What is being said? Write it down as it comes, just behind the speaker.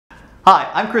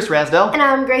Hi, I'm Chris Rasdell. And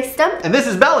I'm Grace Stump. And this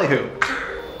is Ballyhoo.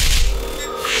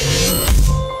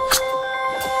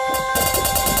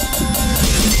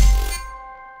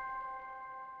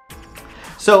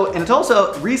 So in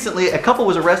Tulsa, recently a couple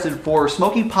was arrested for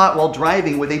smoking pot while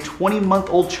driving with a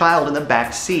 20-month-old child in the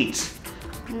back seat.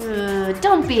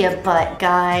 Don't be a butt,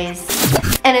 guys.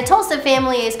 And a Tulsa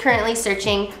family is currently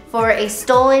searching for a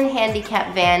stolen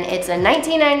handicap van. It's a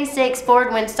 1996 Ford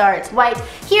Windstar. It's white.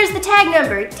 Here's the tag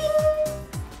number. Ding!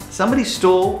 Somebody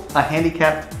stole a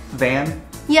handicapped van?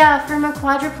 Yeah, from a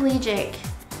quadriplegic.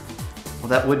 Well,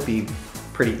 that would be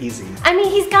pretty easy. I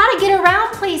mean, he's got to get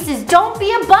around places. Don't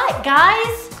be a butt,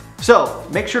 guys. So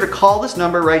make sure to call this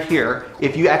number right here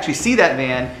if you actually see that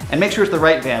van, and make sure it's the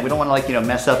right van. We don't want to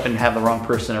mess up and have the wrong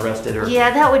person arrested. Yeah,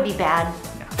 that would be bad.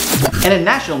 Yeah. And in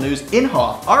national news,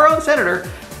 Inhofe, our own senator,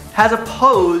 has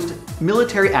opposed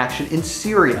military action in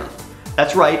Syria.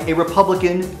 That's right, a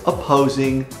Republican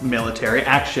opposing military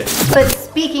action. But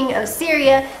speaking of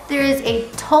Syria, there is a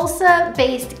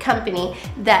Tulsa-based company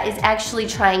that is actually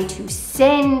trying to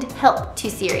send help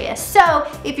to Syria. So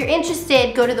if you're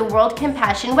interested, go to the World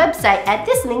Compassion website at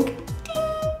this link, ding,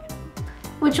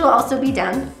 which will also be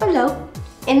down below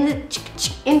in the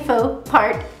info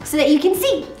part so that you can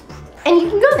see. And you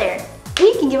can go there and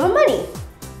you can give them money.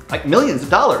 Like millions of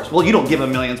dollars. Well, you don't give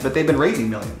them millions, but they've been raising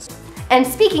millions. And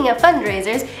speaking of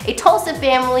fundraisers, a Tulsa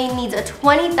family needs a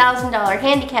 $20,000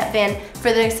 handicap van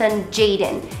for their son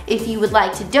Jaiden. If you would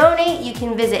like to donate, you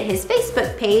can visit his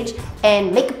Facebook page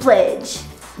and make a pledge.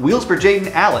 Wheels for Jaiden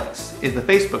Alex is the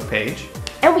Facebook page.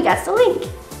 And we got the link.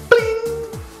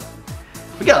 Bling!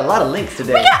 We got a lot of links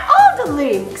today. We got all the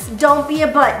links. Don't be a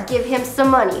butt, give him some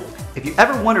money. If you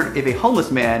ever wondered if a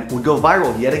homeless man would go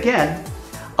viral yet again,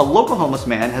 a local homeless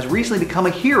man has recently become a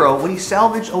hero when he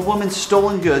salvaged a woman's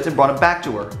stolen goods and brought it back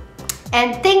to her.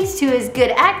 And thanks to his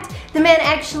good act, the man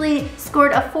actually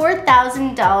scored a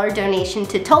 $4,000 donation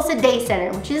to Tulsa Day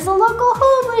Center, which is a local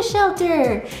homeless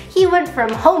shelter. He went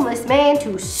from homeless man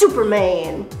to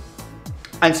Superman.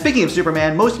 And speaking of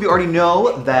Superman, most of you already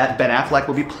know that Ben Affleck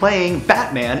will be playing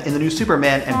Batman in the new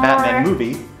Superman and Batman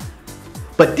movie.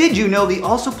 But did you know he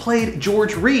also played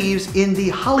George Reeves in the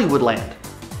Hollywoodland?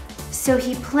 So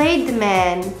he played the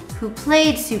man who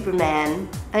played Superman,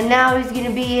 and now he's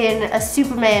gonna be in a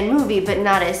Superman movie, but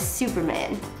not as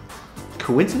Superman.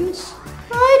 Coincidence?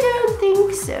 I don't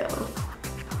think so.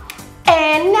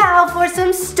 And now for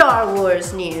some Star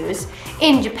Wars news.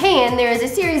 In Japan, there is a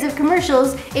series of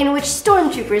commercials in which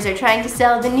Stormtroopers are trying to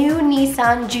sell the new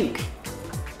Nissan Juke.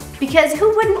 Because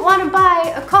who wouldn't want to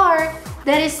buy a car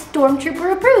that is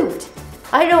Stormtrooper approved?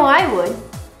 I know I would.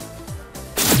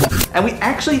 And we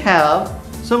actually have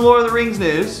some Lord of the Rings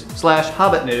news /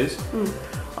 Hobbit news.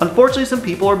 Unfortunately, some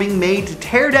people are being made to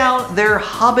tear down their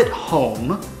Hobbit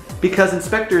home because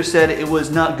inspectors said it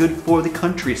was not good for the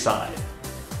countryside.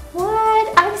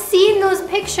 What? I've seen those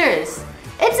pictures.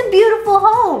 It's a beautiful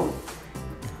home.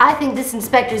 I think this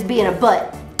inspector's being a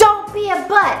butt. Don't be a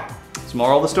butt. It's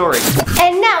moral of the story.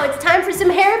 And now it's time for some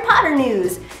Harry Potter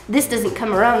news. This doesn't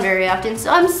come around very often,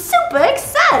 so I'm super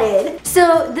excited.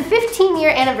 So the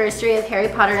 15-year anniversary of Harry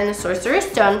Potter and the Sorcerer's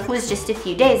Stone was just a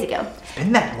few days ago. It's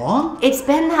been that long? It's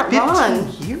been that long.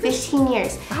 15 years? 15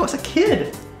 years. I was a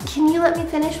kid. Can you let me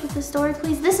finish with the story,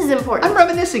 please? This is important. I'm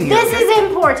reminiscing here. This is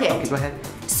important. Okay, go ahead.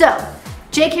 So,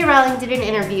 J.K. Rowling did an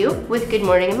interview with Good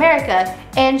Morning America,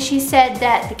 and she said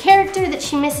that the character that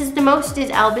she misses the most is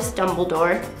Albus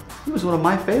Dumbledore. He was one of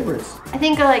my favorites. I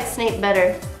think I like Snape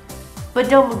better, but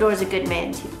Dumbledore's a good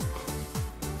man too.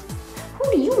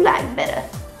 Who do you like better,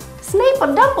 Snape or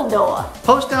Dumbledore?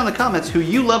 Post down in the comments who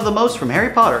you love the most from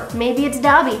Harry Potter. Maybe it's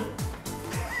Dobby.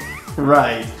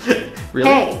 Right. Really?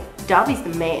 Hey, Dobby's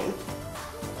the man.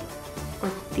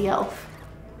 Or the elf.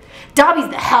 Dobby's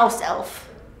the house elf.